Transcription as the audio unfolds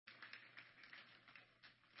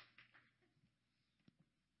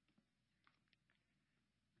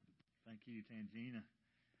Thank you, Tangina.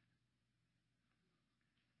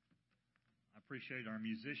 I appreciate our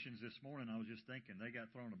musicians this morning. I was just thinking they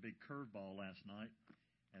got thrown a big curveball last night,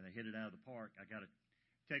 and they hit it out of the park.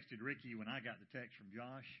 Texted Ricky when I got the text from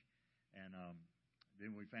Josh, and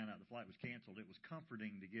then we found out the flight was canceled. It was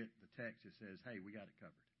comforting to get the text that says, "Hey, we got it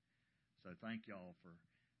covered." So thank y'all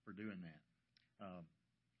for doing that.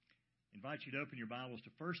 Invite you to open your Bibles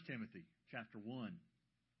to 1 Timothy chapter 1.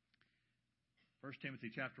 1 Timothy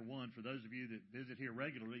chapter 1, for those of you that visit here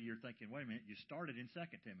regularly, you're thinking, wait a minute, you started in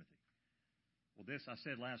 2 Timothy. Well, this, I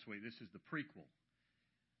said last week, this is the prequel.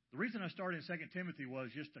 The reason I started in 2 Timothy was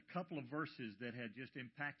just a couple of verses that had just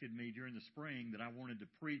impacted me during the spring that I wanted to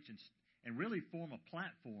preach and really form a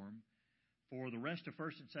platform for the rest of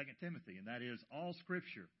 1 and 2 Timothy, and that is all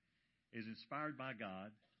Scripture is inspired by God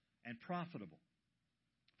and profitable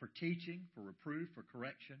for teaching, for reproof, for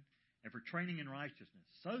correction, and for training in righteousness,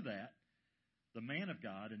 so that the man of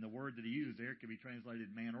God, and the word that he uses there can be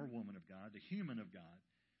translated man or woman of God, the human of God,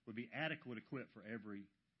 would be adequate equipped for every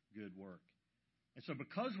good work. And so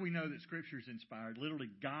because we know that Scripture is inspired, literally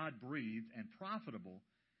God-breathed and profitable,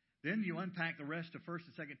 then you unpack the rest of 1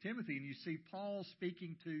 and 2 Timothy, and you see Paul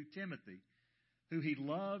speaking to Timothy, who he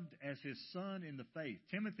loved as his son in the faith.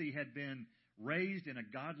 Timothy had been raised in a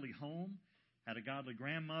godly home, had a godly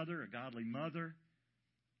grandmother, a godly mother,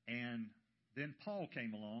 and then Paul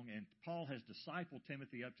came along, and Paul has discipled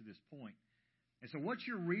Timothy up to this point. And so what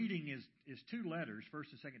you're reading is two letters, 1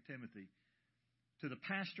 and 2 Timothy, to the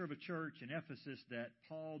pastor of a church in Ephesus that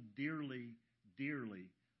Paul dearly,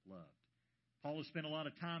 dearly loved. Paul has spent a lot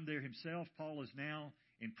of time there himself. Paul is now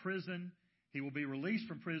in prison. He will be released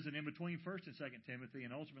from prison in between 1 and 2 Timothy,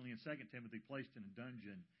 and ultimately in 2 Timothy placed in a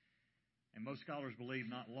dungeon. And most scholars believe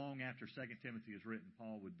not long after 2 Timothy is written,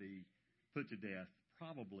 Paul would be put to death,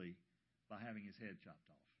 probably by having his head chopped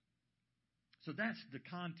off. So that's the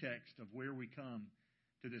context of where we come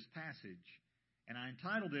to this passage. And I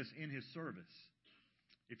entitled this, In His Service.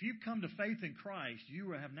 If you've come to faith in Christ,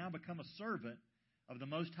 you have now become a servant of the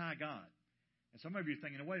Most High God. And some of you are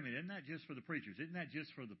thinking, wait a minute, isn't that just for the preachers? Isn't that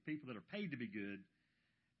just for the people that are paid to be good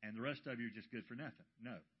and the rest of you are just good for nothing?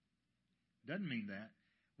 No. Doesn't mean that.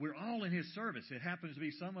 We're all in His service. It happens to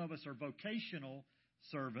be some of us are vocational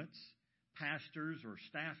servants, pastors or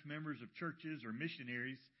staff members of churches or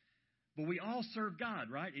missionaries. But we all serve God,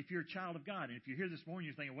 right? If you're a child of God. And if you're here this morning,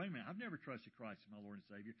 you're thinking, wait a minute, I've never trusted Christ as my Lord and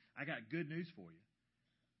Savior. I got good news for you.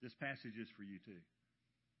 This passage is for you too.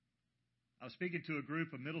 I was speaking to a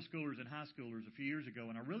group of middle schoolers and high schoolers a few years ago,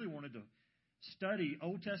 and I really wanted to study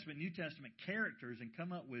Old Testament, New Testament characters and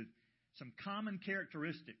come up with some common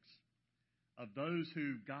characteristics of those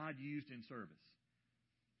who God used in service.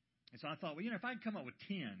 And so I thought, well, if I could come up with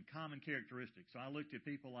 10 common characteristics. So I looked at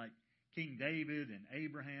people like King David and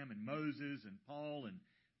Abraham and Moses and Paul and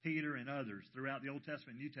Peter and others throughout the Old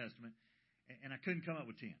Testament and New Testament, and I couldn't come up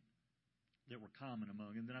with 10 that were common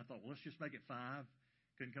among them. Then I thought, well, let's just make it 5.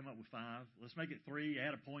 Couldn't come up with 5. Let's make it 3,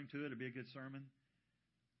 add a point to it. It'd be a good sermon.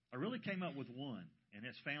 I really came up with one, and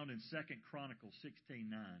it's found in 2 Chronicles 16:9.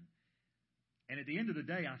 And at the end of the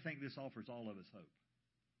day, I think this offers all of us hope.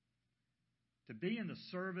 To be in the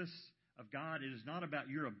service of God, it is not about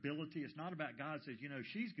your ability. It's not about God says,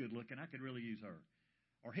 she's good looking, I could really use her.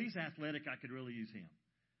 Or he's athletic, I could really use him.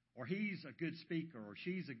 Or he's a good speaker, or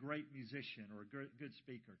she's a great musician, or a good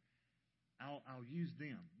speaker. I'll use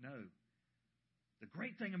them. No. The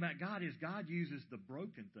great thing about God is God uses the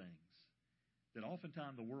broken things that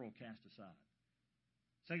oftentimes the world casts aside.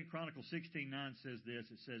 2 Chronicles 16:9 says this.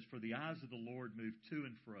 It says, For the eyes of the Lord move to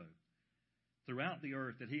and fro throughout the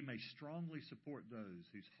earth, that He may strongly support those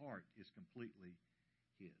whose heart is completely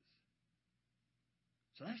His.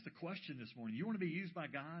 So that's the question this morning. You want to be used by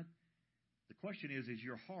God? The question is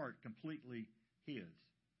your heart completely His?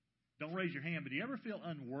 Don't raise your hand, but do you ever feel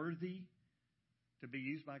unworthy to be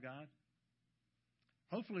used by God?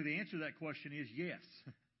 Hopefully the answer to that question is yes,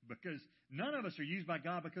 because none of us are used by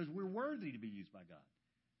God because we're worthy to be used by God.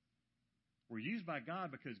 We're used by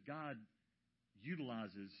God because God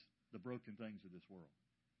utilizes the broken things of this world.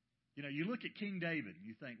 You look at King David and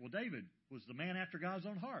you think, well, David was the man after God's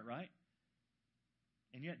own heart, right?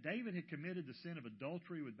 And yet David had committed the sin of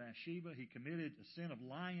adultery with Bathsheba. He committed a sin of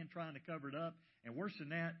lying, trying to cover it up. And worse than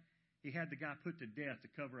that, he had the guy put to death to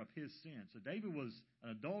cover up his sin. So David was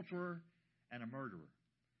an adulterer and a murderer.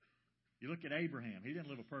 You look at Abraham. He didn't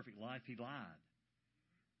live a perfect life. He lied,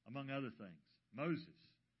 among other things. Moses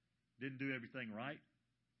didn't do everything right.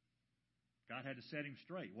 God had to set him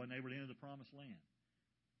straight. Wasn't able to enter the promised land.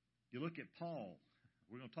 You look at Paul.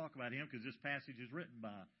 We're going to talk about him because this passage is written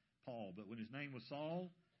by Paul. But when his name was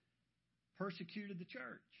Saul, persecuted the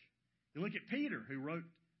church. You look at Peter, who wrote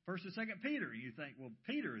 1 First and Second Peter. And you think, well,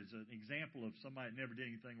 Peter is an example of somebody that never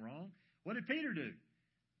did anything wrong. What did Peter do?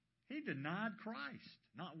 He denied Christ,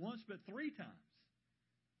 not once but 3 times.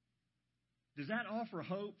 Does that offer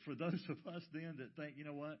hope for those of us then that think, you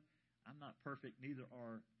know what? I'm not perfect, neither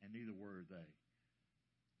are, and neither were they.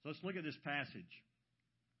 So let's look at this passage.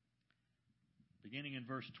 Beginning in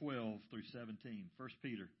verse 12 through 17, 1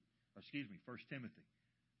 Timothy.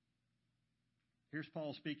 Here's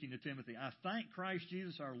Paul speaking to Timothy. I thank Christ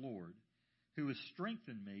Jesus our Lord, who has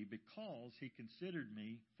strengthened me because he considered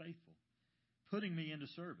me faithful, putting me into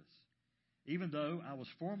service. Even though I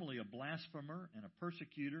was formerly a blasphemer and a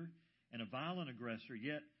persecutor and a violent aggressor,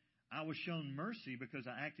 yet I was shown mercy because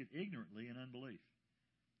I acted ignorantly in unbelief.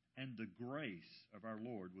 And the grace of our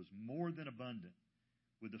Lord was more than abundant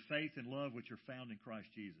with the faith and love which are found in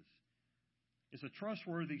Christ Jesus. It's a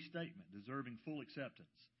trustworthy statement deserving full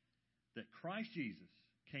acceptance that Christ Jesus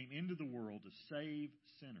came into the world to save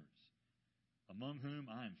sinners, among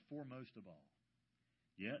whom I am foremost of all.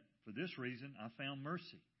 Yet, for this reason, I found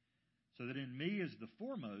mercy, so that in me as the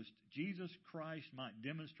foremost, Jesus Christ might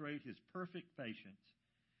demonstrate his perfect patience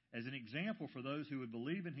as an example for those who would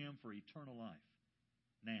believe in him for eternal life.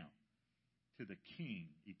 Now, to the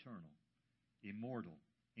King, eternal, immortal,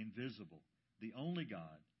 invisible, the only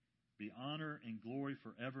God, be honor and glory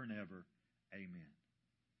forever and ever. Amen.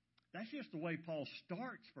 That's just the way Paul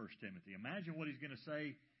starts 1 Timothy. Imagine what he's going to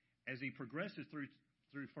say as he progresses through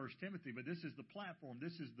 1 Timothy. But this is the platform.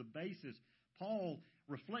 This is the basis. Paul,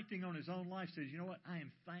 reflecting on his own life, says, you know what? I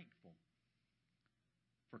am thankful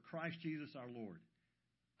for Christ Jesus our Lord.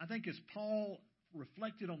 I think as Paul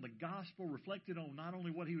reflected on the gospel, reflected on not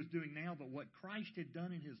only what he was doing now, but what Christ had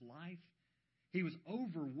done in his life, he was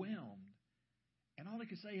overwhelmed. And all he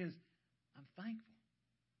could say is, I'm thankful.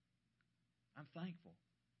 I'm thankful.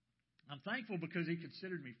 I'm thankful because he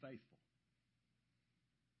considered me faithful.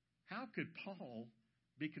 How could Paul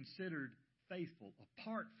be considered faithful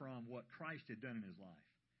apart from what Christ had done in his life?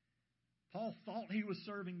 Paul thought he was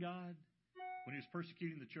serving God when he was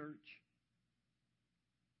persecuting the church.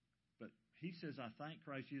 But he says, I thank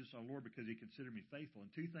Christ Jesus our Lord because he considered me faithful.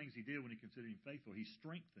 And 2 things he did when he considered him faithful. He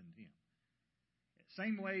strengthened him.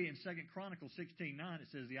 Same way in 2 Chronicles 16:9, it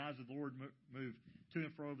says, the eyes of the Lord move to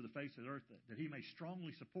and fro over the face of the earth, that he may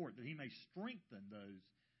strongly support, that he may strengthen those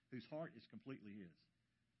whose heart is completely his.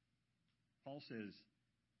 Paul says,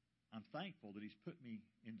 I'm thankful that he's put me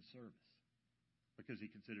into service because he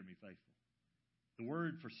considered me faithful. The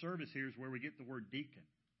word for service here is where we get the word deacon.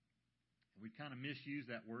 And we kind of misused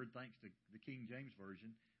that word thanks to the King James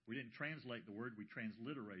Version. We didn't translate the word, we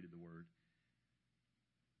transliterated the word.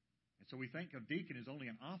 And so we think of deacon as only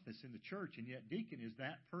an office in the church, and yet deacon is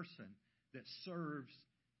that person that serves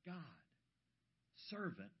God,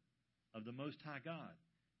 servant of the Most High God.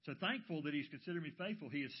 So thankful that he's considered me faithful.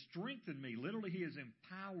 He has strengthened me. Literally, he has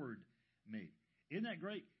empowered me. Isn't that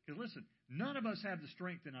great? Because listen, none of us have the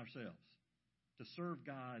strength in ourselves to serve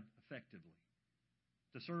God effectively,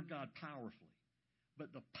 to serve God powerfully.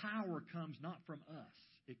 But the power comes not from us.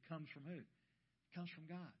 It comes from who? It comes from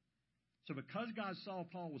God. So because God saw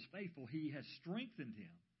Paul was faithful, he has strengthened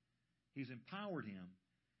him, he's empowered him,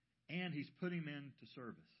 and he's put him into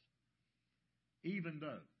service. Even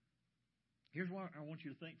though, here's what I want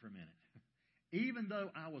you to think for a minute. Even though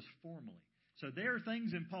I was formerly. So there are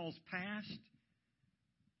things in Paul's past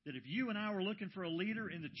that if you and I were looking for a leader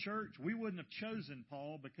in the church, we wouldn't have chosen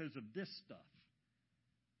Paul because of this stuff.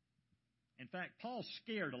 In fact, Paul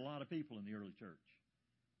scared a lot of people in the early church.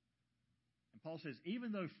 And Paul says,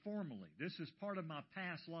 even though formerly, this is part of my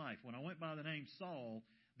past life, when I went by the name Saul,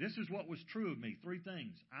 this is what was true of me. 3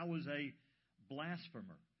 things. I was a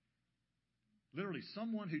blasphemer. Literally,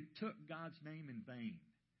 someone who took God's name in vain.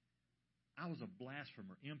 I was a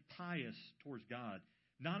blasphemer, impious towards God.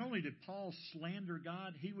 Not only did Paul slander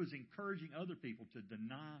God, he was encouraging other people to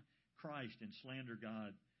deny Christ and slander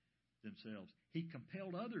God themselves. He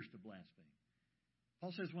compelled others to blaspheme.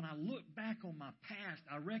 Paul says, when I look back on my past,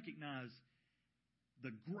 I recognize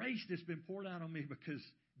the grace that's been poured out on me because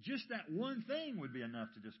just that one thing would be enough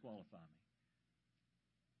to disqualify me.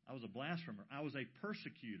 I was a blasphemer. I was a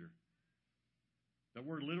persecutor. That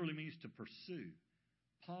word literally means to pursue.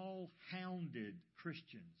 Paul hounded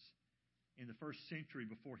Christians in the first century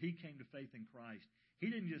before he came to faith in Christ. He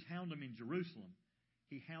didn't just hound them in Jerusalem.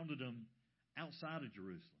 He hounded them outside of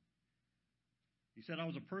Jerusalem. He said, I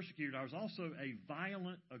was a persecutor. I was also a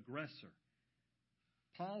violent aggressor.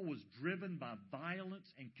 Paul was driven by violence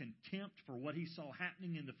and contempt for what he saw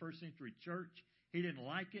happening in the first century church. He didn't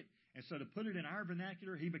like it. And so to put it in our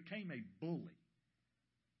vernacular, he became a bully.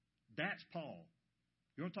 That's Paul.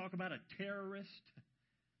 You want to talk about a terrorist?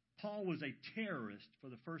 Paul was a terrorist for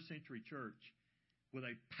the first century church with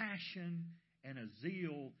a passion and a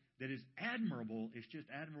zeal that is admirable. It's just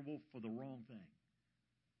admirable for the wrong thing.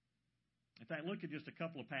 In fact, look at just a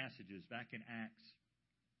couple of passages back in Acts.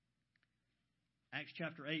 Acts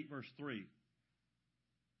chapter 8, verse 3.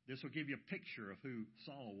 This will give you a picture of who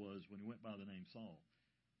Saul was when he went by the name Saul.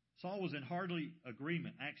 Saul was in hearty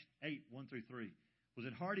agreement, Acts 8, 1 through 3, was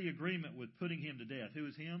in hearty agreement with putting him to death. Who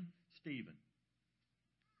is him? Stephen.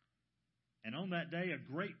 And on that day,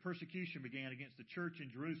 a great persecution began against the church in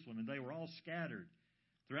Jerusalem, and they were all scattered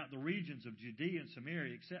throughout the regions of Judea and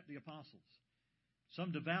Samaria, except the apostles.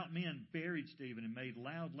 Some devout men buried Stephen and made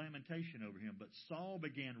loud lamentation over him, but Saul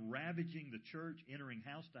began ravaging the church, entering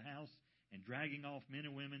house to house and dragging off men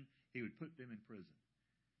and women. He would put them in prison.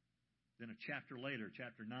 Then a chapter later,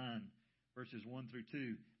 chapter 9, verses 1 through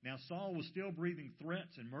 2. Now Saul was still breathing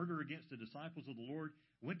threats and murder against the disciples of the Lord,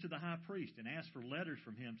 went to the high priest and asked for letters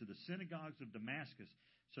from him to the synagogues of Damascus,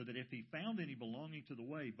 so that if he found any belonging to the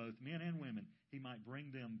way, both men and women, he might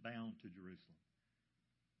bring them bound to Jerusalem.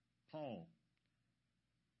 Paul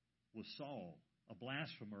was Saul, a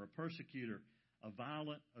blasphemer, a persecutor, a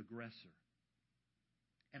violent aggressor.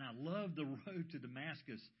 And I love the road to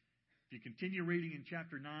Damascus. If you continue reading in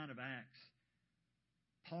chapter 9 of Acts,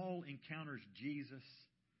 Paul encounters Jesus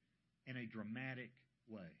in a dramatic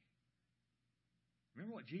way.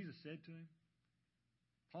 Remember what Jesus said to him?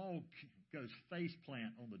 Paul goes face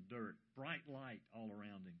plant on the dirt, bright light all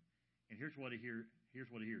around him. And here's what he hears.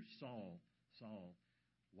 Saul, Saul,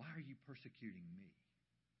 why are you persecuting me?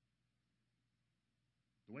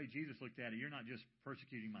 The way Jesus looked at it, you're not just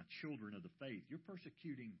persecuting my children of the faith. You're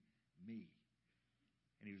persecuting me.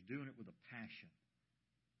 And he was doing it with a passion.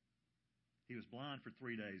 He was blind for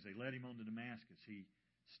 3 days. They led him on to Damascus. He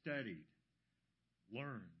studied,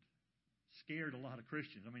 learned, scared a lot of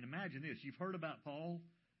Christians. I mean, imagine this. You've heard about Paul,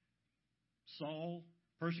 Saul,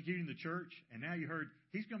 persecuting the church, and now you heard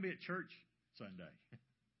he's going to be at church Sunday.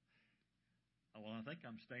 Well, I think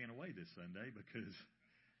I'm staying away this Sunday because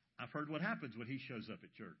I've heard what happens when he shows up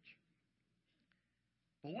at church.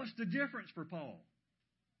 But what's the difference for Paul?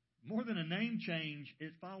 More than a name change,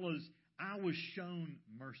 it follows, I was shown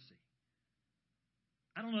mercy.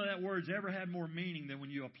 I don't know that word's ever had more meaning than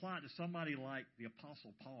when you apply it to somebody like the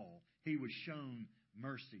Apostle Paul. He was shown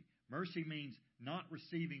mercy. Mercy means not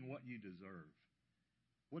receiving what you deserve.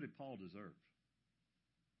 What did Paul deserve?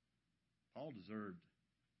 Paul deserved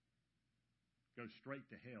go straight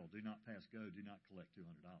to hell, do not pass go, do not collect $200.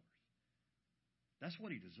 That's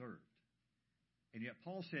what he deserved. And yet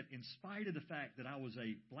Paul said, in spite of the fact that I was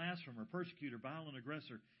a blasphemer, persecutor, violent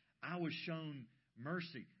aggressor, I was shown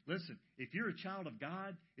mercy. Listen, if you're a child of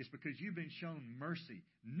God, it's because you've been shown mercy.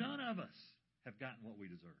 None of us have gotten what we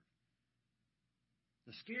deserve.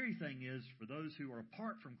 The scary thing is, for those who are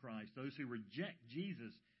apart from Christ, those who reject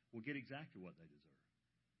Jesus, will get exactly what they deserve.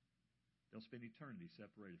 They'll spend eternity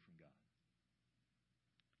separated from God.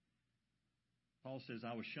 Paul says,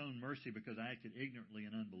 I was shown mercy because I acted ignorantly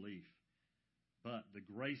in unbelief. But the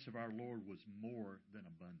grace of our Lord was more than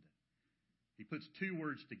abundant. He puts two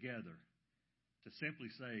words together to simply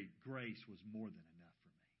say, grace was more than enough for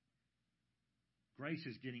me. Grace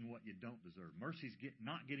is getting what you don't deserve. Mercy is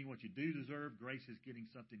not getting what you do deserve. Grace is getting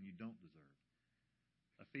something you don't deserve.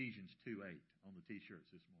 Ephesians 2:8 on the T-shirts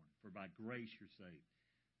this morning. For by grace you're saved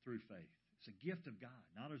through faith. It's a gift of God,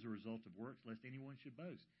 not as a result of works, lest anyone should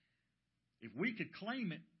boast. If we could claim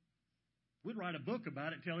it, we'd write a book about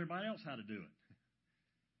it and tell everybody else how to do it.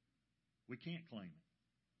 We can't claim it.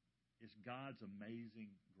 It's God's amazing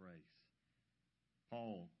grace.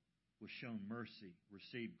 Paul was shown mercy,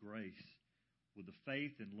 received grace with the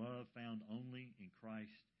faith and love found only in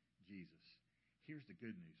Christ Jesus. Here's the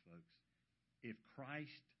good news, folks. If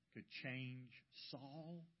Christ could change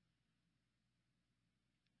Saul,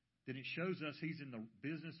 then it shows us he's in the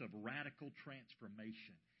business of radical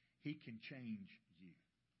transformation. He can change you.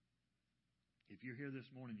 If you're here this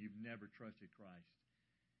morning, you've never trusted Christ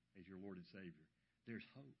as your Lord and Savior, there's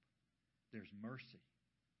hope. There's mercy.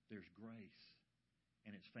 There's grace.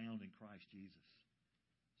 And it's found in Christ Jesus.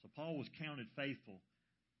 So Paul was counted faithful.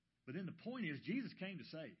 But then the point is, Jesus came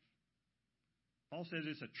to save. Paul says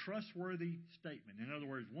it's a trustworthy statement. In other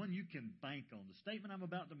words, one you can bank on. The statement I'm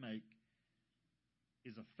about to make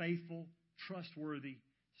is a faithful, trustworthy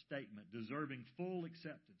statement, deserving full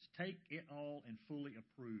acceptance. Take it all and fully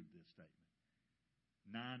approve this statement.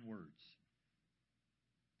 9 words.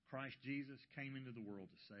 Christ Jesus came into the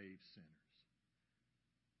world to save sinners.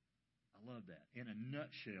 I love that. In a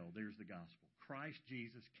nutshell, there's the gospel. Christ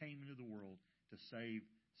Jesus came into the world to save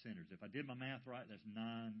sinners. If I did my math right, that's 9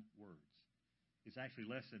 words. It's actually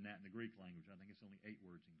less than that in the Greek language. I think it's only 8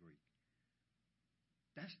 words in Greek.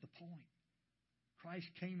 That's the point. Christ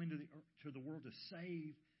came into the world to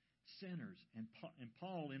save sinners. And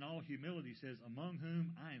Paul, in all humility, says, among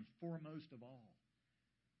whom I am foremost of all.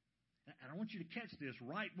 And I want you to catch this.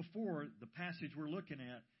 Right before the passage we're looking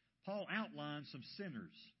at, Paul outlines some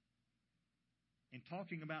sinners in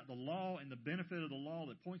talking about the law and the benefit of the law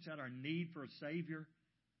that points out our need for a Savior.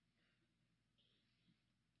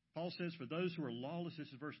 Paul says, for those who are lawless,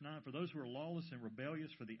 this is verse 9, for those who are lawless and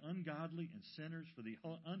rebellious, for the ungodly and sinners, for the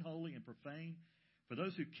unholy and profane, for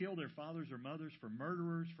those who kill their fathers or mothers, for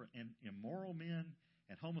murderers, and immoral men,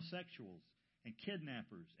 and homosexuals, and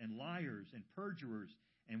kidnappers, and liars, and perjurers,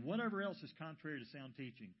 and whatever else is contrary to sound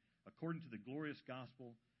teaching, according to the glorious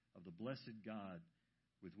gospel of the blessed God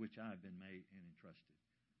with which I have been made and entrusted.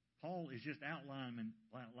 Paul is just outlining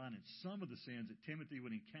some of the sins that Timothy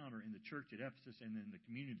would encounter in the church at Ephesus and in the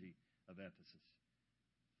community of Ephesus.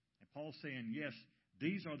 And Paul's saying, yes,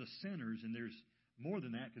 these are the sinners, and there's more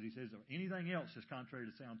than that because he says anything else is contrary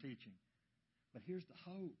to sound teaching. But here's the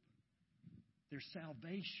hope. There's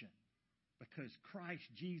salvation because Christ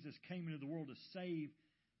Jesus came into the world to save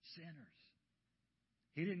sinners.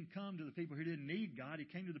 He didn't come to the people who didn't need God. He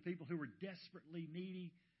came to the people who were desperately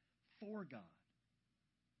needy for God.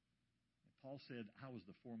 Paul said, I was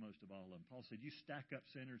the foremost of all of them. Paul said, you stack up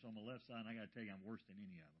sinners on the left side, and I got to tell you, I'm worse than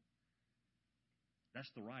any of them. That's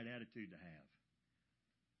the right attitude to have.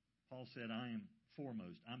 Paul said, I am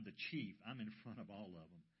foremost. I'm the chief. I'm in front of all of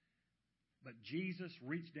them. But Jesus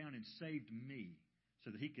reached down and saved me so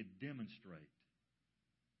that he could demonstrate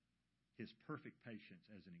his perfect patience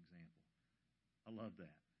as an example. I love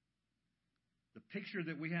that. The picture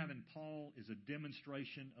that we have in Paul is a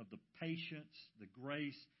demonstration of the patience, the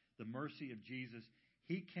grace, the mercy of Jesus.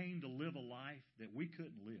 He came to live a life that we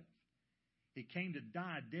couldn't live. He came to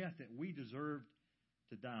die a death that we deserved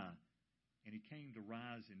to die. And he came to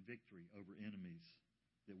rise in victory over enemies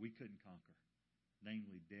that we couldn't conquer,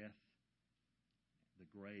 namely death, the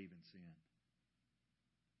grave, and sin.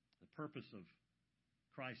 The purpose of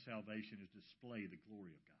Christ's salvation is to display the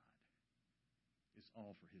glory of God. It's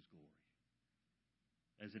all for his glory.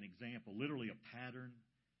 As an example, literally a pattern,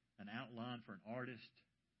 an outline for an artist,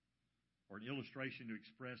 or an illustration to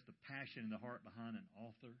express the passion in the heart behind an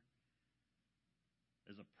author,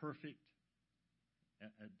 as an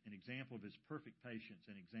example of his perfect patience,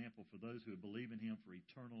 an example for those who believe in him for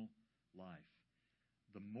eternal life.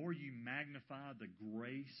 The more you magnify the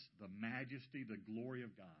grace, the majesty, the glory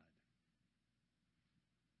of God,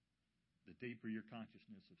 the deeper your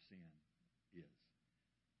consciousness of sin is.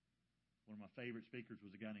 One of my favorite speakers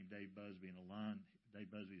was a guy named Dave Busby, and Dave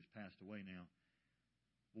Busby has passed away now.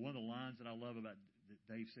 But one of the lines that I love about that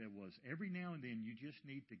Dave said was, every now and then you just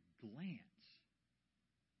need to glance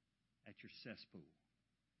at your cesspool.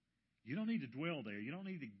 You don't need to dwell there. You don't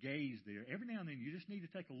need to gaze there. Every now and then you just need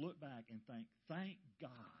to take a look back and think, thank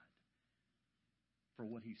God for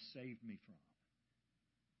what he saved me from.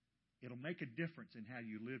 It'll make a difference in how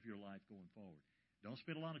you live your life going forward. Don't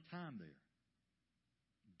spend a lot of time there.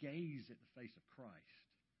 Gaze at the face of Christ.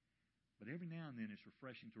 But every now and then it's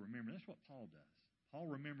refreshing to remember. That's what Paul does. Paul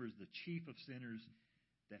remembers the chief of sinners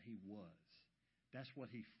that he was. That's what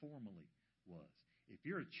he formerly was. If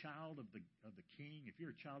you're a child of the King, if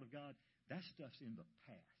you're a child of God, that stuff's in the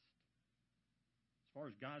past. As far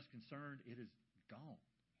as God's concerned, it is gone.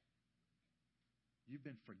 You've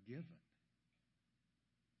been forgiven.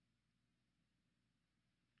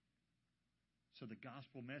 So the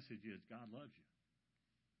gospel message is God loves you.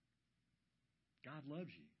 God loves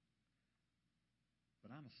you. But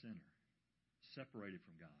I'm a sinner, separated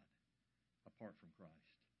from God, apart from Christ.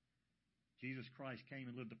 Jesus Christ came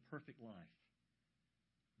and lived a perfect life,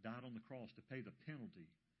 died on the cross to pay the penalty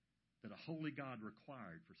that a holy God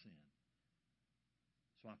required for sin.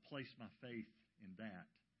 So I place my faith in that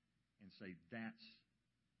and say, that's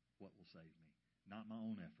what will save me. Not my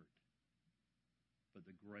own effort, but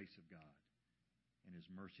the grace of God and his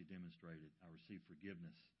mercy demonstrated. I receive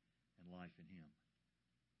forgiveness and life in him.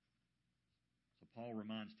 So Paul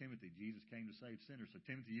reminds Timothy, Jesus came to save sinners. So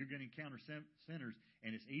Timothy, you're going to encounter sinners,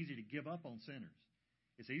 and it's easy to give up on sinners.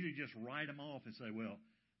 It's easy to just write them off and say, well,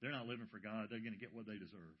 they're not living for God. They're going to get what they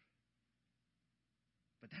deserve.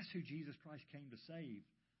 But that's who Jesus Christ came to save,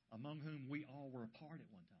 among whom we all were a part at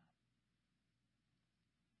one time.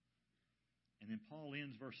 And then Paul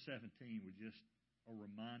ends verse 17 with just a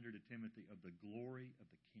reminder to Timothy of the glory of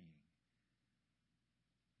the King.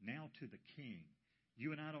 Now to the King.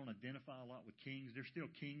 You and I don't identify a lot with kings. There's still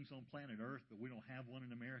kings on planet Earth, but we don't have one in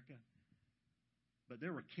America. But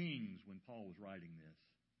there were kings when Paul was writing this.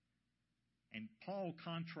 And Paul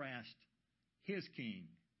contrasts his king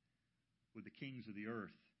with the kings of the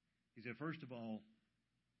earth. He said, first of all,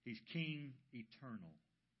 he's king eternal.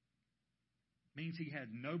 Means he had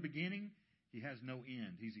no beginning, he has no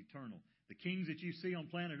end. He's eternal. The kings that you see on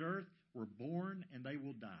planet Earth were born and they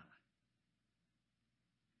will die.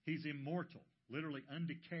 He's immortal, literally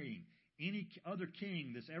undecaying. Any other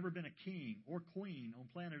king that's ever been a king or queen on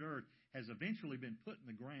planet Earth has eventually been put in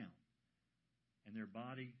the ground, and their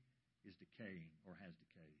body is decaying or has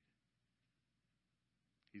decayed.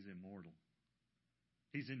 He's immortal.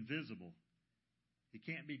 He's invisible. He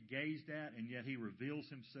can't be gazed at, and yet he reveals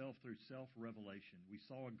himself through self-revelation. We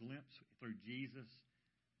saw a glimpse through Jesus,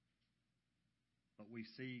 but we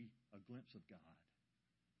see a glimpse of God,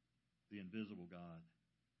 the invisible God.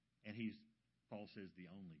 And he's, Paul says, the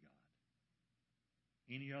only God.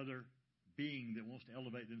 Any other being that wants to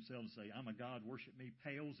elevate themselves and say, I'm a God, worship me,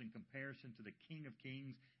 pales in comparison to the King of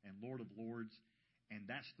Kings and Lord of Lords, and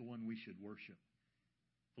that's the one we should worship.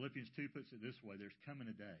 Philippians 2 puts it this way, there's coming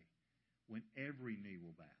a day when every knee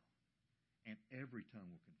will bow and every tongue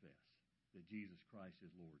will confess that Jesus Christ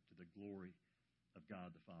is Lord, to the glory of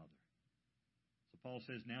God the Father. So Paul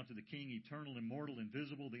says, now to the King, eternal, immortal,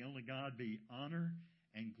 invisible, the only God, be honor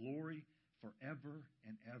and glory forever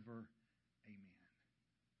and ever. Amen.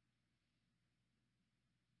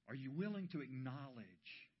 Are you willing to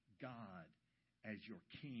acknowledge God as your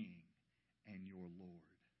King and your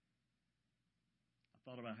Lord? I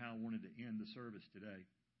thought about how I wanted to end the service today.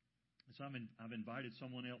 So I've invited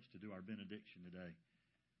someone else to do our benediction today.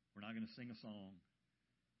 We're not going to sing a song.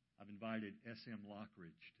 I've invited S.M.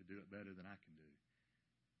 Lockridge to do it better than I can do.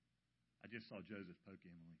 I just saw Joseph poke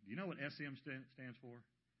Emily. Do you know what S.M. stands for?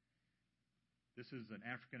 This is an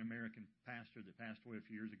African-American pastor that passed away a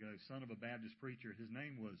few years ago, son of a Baptist preacher. His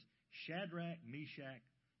name was Shadrach Meshach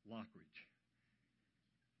Lockridge.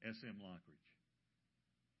 S.M. Lockridge.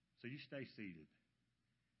 So you stay seated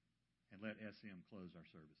and let S.M. close our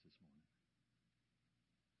service this morning.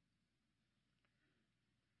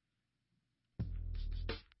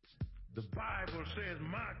 The Bible says,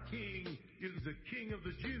 my king is the king of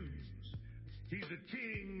the Jews. He's the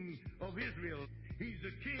king of Israel. He's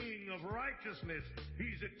the king of righteousness.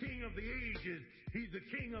 He's the king of the ages. He's the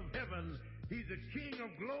king of heaven. He's the king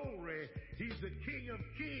of glory. He's the king of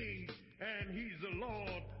kings. And he's the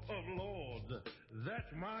Lord of lords.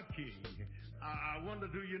 That's my king. I wonder,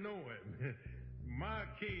 do you know him? My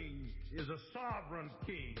king is a sovereign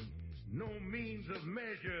king. No means of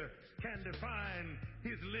measure can define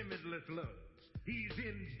his limitless love. He's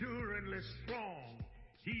enduringly strong.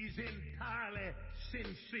 He's entirely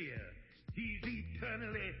sincere. He's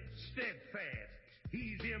eternally steadfast.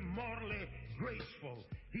 He's immortally graceful.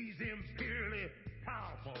 He's imperially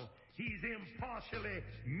powerful. He's impartially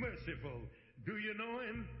merciful. Do you know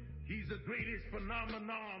him? He's the greatest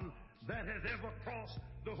phenomenon that has ever crossed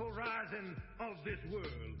the horizon of this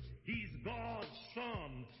world. He's God's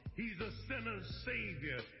Son. He's a sinner's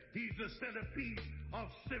Savior. He's the centerpiece of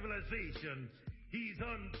civilization. He's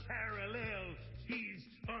unparalleled. He's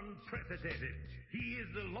unprecedented. He is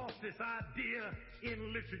the loftiest idea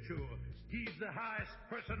in literature. He's the highest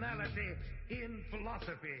personality in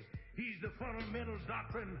philosophy. He's the fundamental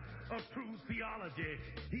doctrine of true theology.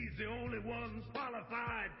 He's the only one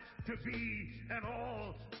qualified to be an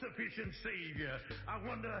all-sufficient Savior. I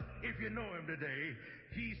wonder if you know him today.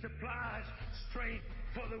 He supplies strength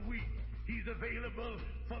for the weak. He's available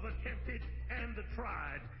for the tempted and the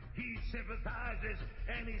tried. He sympathizes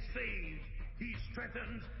and he saves. He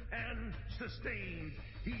strengthens and sustains.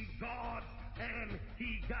 He guards and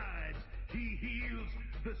he guides. He heals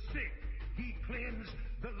the sick. He cleanses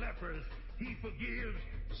the lepers. He forgives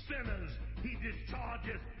sinners. He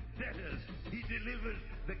discharges debtors. He delivers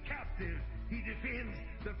the captive. He defends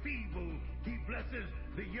the feeble. He blesses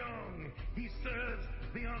the young. He serves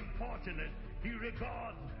the unfortunate. He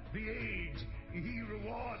regards the aged. He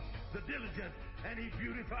rewards the diligent. And he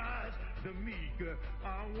beautifies the meek.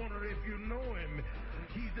 I wonder if you know him.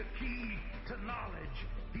 He's the key to knowledge.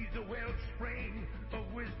 He's the wellspring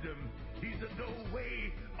of wisdom. He's the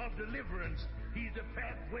doorway of deliverance. He's the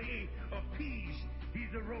pathway of peace.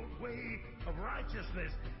 He's the roadway of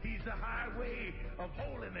righteousness. He's the highway of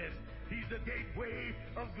holiness. He's the gateway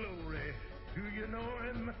of glory. Do you know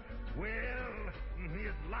him? Well,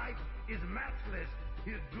 his life is matchless.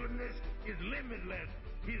 His goodness is limitless.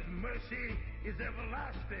 His mercy is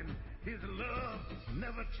everlasting. His love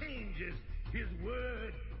never changes. His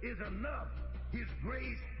word is enough. His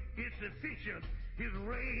grace is sufficient. His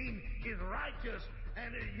reign is righteous.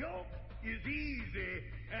 And his yoke is easy.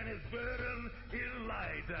 And his burden is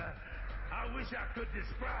light. I wish I could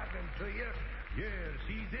describe him to you. Yes,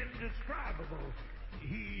 he's indescribable.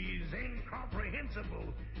 He's incomprehensible.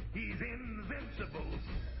 incomprehensible. He's invincible.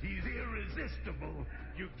 He's irresistible.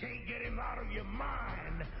 You can't get him out of your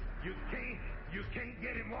mind. You can't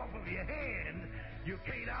get him off of your hand. You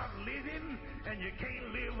can't outlive him, and you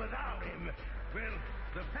can't live without him. Well,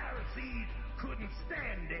 the Pharisees couldn't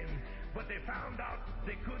stand him, but they found out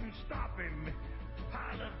they couldn't stop him.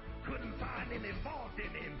 Pilate couldn't find any fault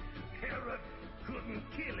in him. Herod couldn't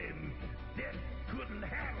kill him. Death couldn't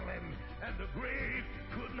handle him, and the grave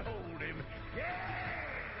couldn't hold him.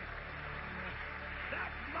 Yeah!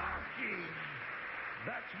 That's my king.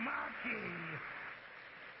 That's my king.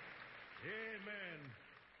 Amen.